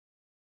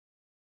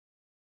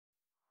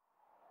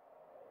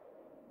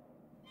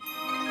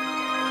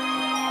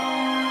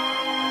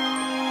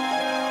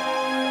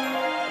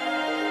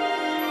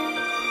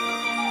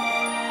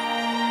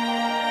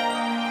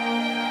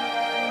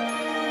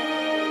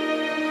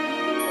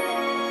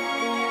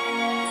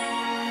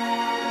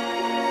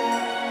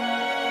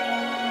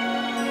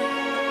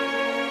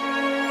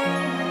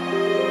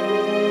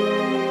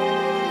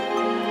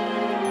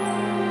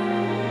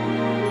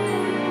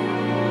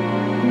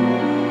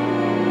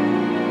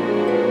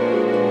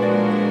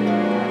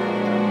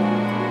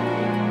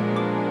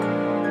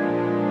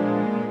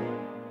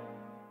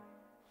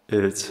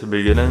It's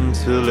beginning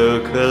to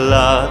look a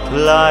lot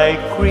like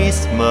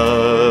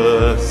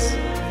Christmas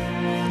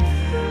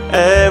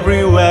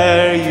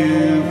everywhere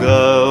you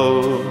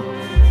go.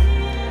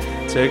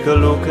 Take a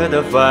look at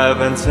the 5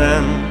 and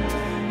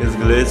 10, it's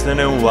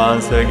glistening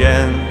once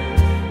again,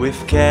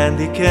 with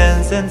candy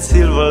cans and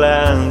silver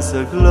lamps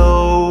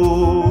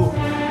aglow.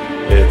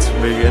 It's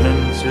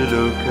beginning to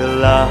look a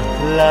lot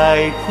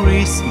like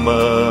Christmas,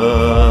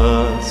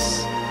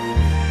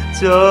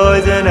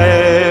 toys in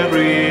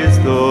every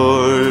store.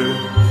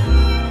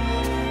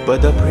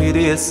 But the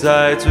prettiest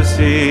sight to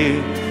see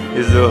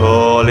is the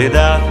holly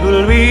that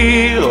will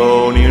be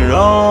on your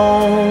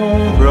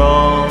own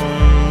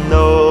front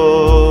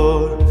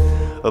door.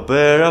 A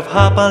pair of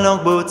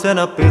Parlog boots and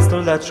a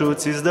pistol that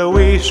shoots is the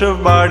wish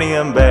of Barney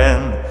and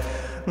Ben.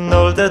 And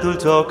all that will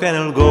talk and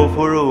will go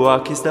for a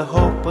walk is the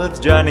hope of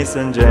Janice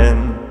and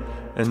Jen.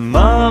 And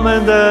Mom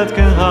and Dad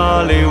can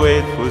hardly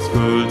wait for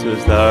school to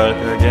start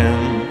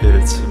again.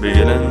 It's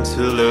beginning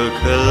to look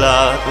a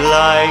lot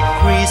like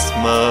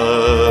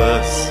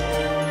Christmas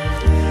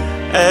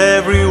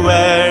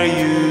everywhere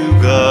you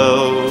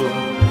go.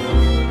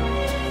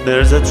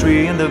 There's a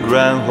tree in the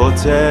Grand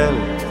Hotel,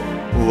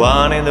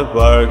 one in the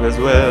park as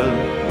well.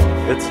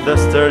 It's the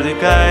sturdy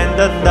kind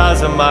that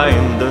doesn't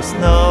mind the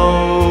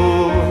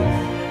snow.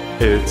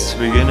 It's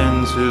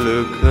beginning to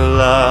look a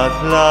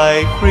lot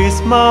like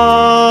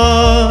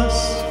Christmas.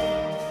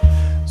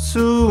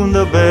 Soon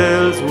the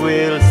bells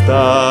will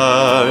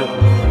start,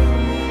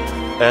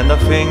 and the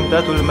thing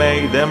that will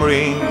make them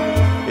ring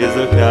is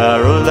the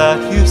carol that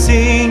you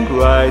sing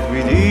right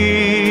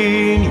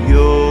within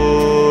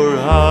your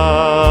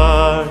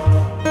heart.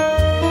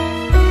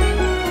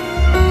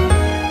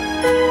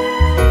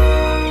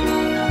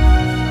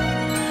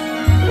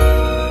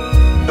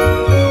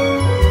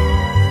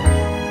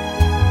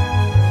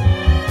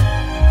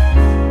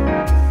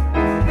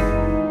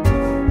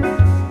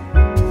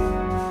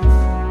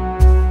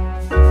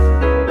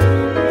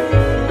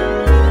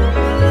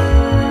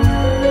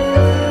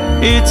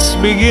 It's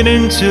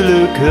beginning to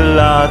look a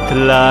lot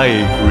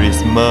like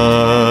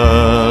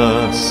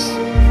Christmas,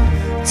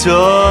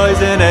 toys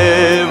in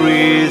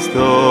every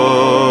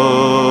store.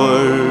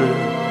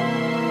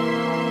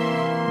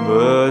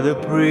 But the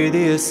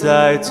prettiest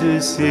sight to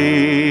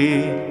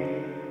see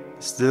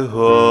is the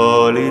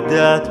holly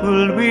that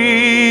will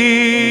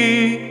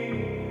be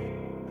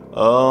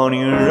on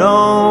your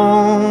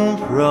own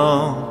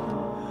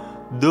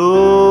front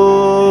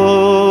door.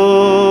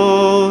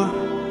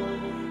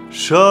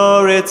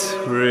 Sure, it's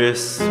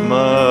Christmas,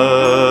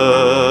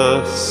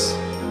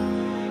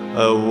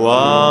 a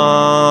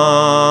once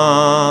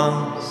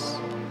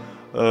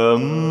a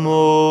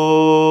more.